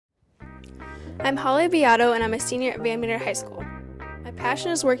I'm Holly Beato and I'm a senior at Van Meter High School. My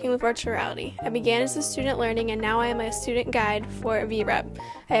passion is working with virtual reality. I began as a student learning and now I am a student guide for VREP.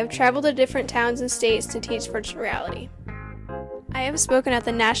 I have traveled to different towns and states to teach virtual reality. I have spoken at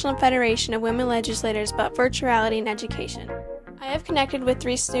the National Federation of Women Legislators about virtual reality and education. I have connected with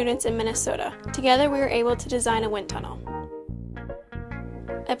 3 students in Minnesota. Together we were able to design a wind tunnel.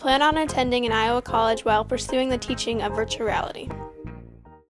 I plan on attending an Iowa college while pursuing the teaching of virtual reality.